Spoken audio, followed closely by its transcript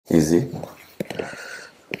Easy.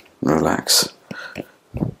 Relax.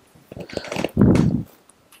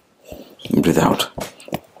 Breathe out.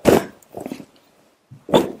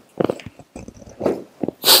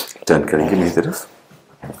 Turn करेंगे मेरी तरफ.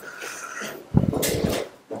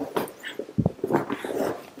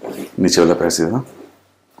 नीचे वाला पैर सीधा.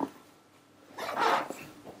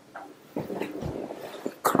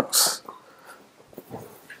 Cross.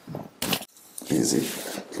 Easy.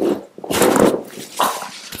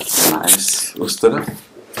 Nice. उस तरफ.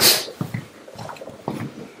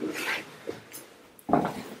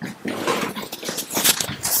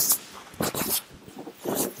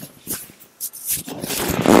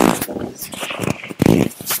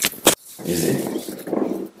 Easy.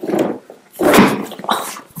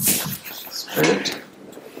 Straight.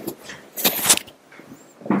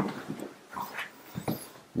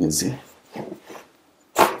 Easy.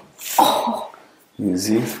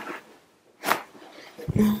 Easy.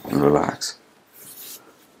 Relax.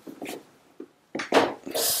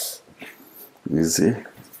 Easy.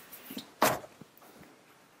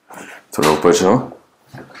 थोड़ा ऊपर जाओ.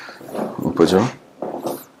 ऊपर जाओ.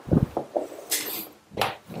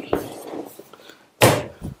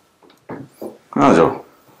 आ जाओ.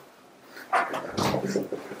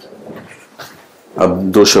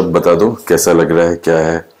 अब 2 शब्द बता दो, कैसा लग रहा है, क्या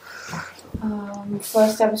है?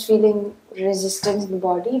 First I was feeling resistance in the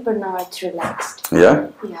body, but now it's relaxed. Yeah?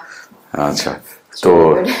 Yeah. अच्छा. It's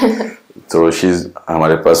really good. तो शीज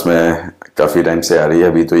हमारे पास में काफ़ी टाइम से आ रही है.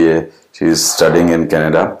 अभी तो ये she is studying in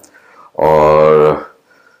Canada और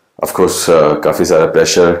ऑफ कोर्स काफ़ी सारा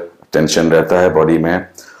प्रेशर टेंशन रहता है बॉडी में.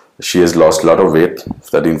 She has lost lot of weight,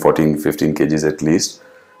 13 14 15 kgs at least,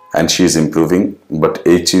 and she is improving. But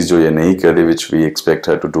एक चीज़ जो ये नहीं कर रही which we expect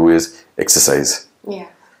her to do is exercise. Yeah.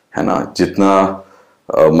 है ना. जितना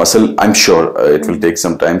muscle, I am sure it will take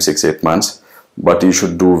some time, 6-8 months, but you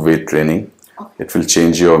should do weight training. Okay. It will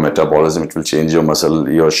change your metabolism, it will change your muscle,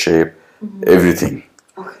 your shape, everything.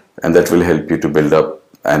 Okay. And that will help you to build up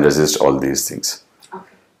and resist all these things.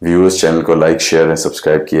 Okay. Viewers, channel को like, share and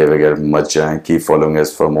subscribe किए बगैर मत जाएं. Keep following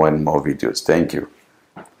us for more and more videos. Thank you.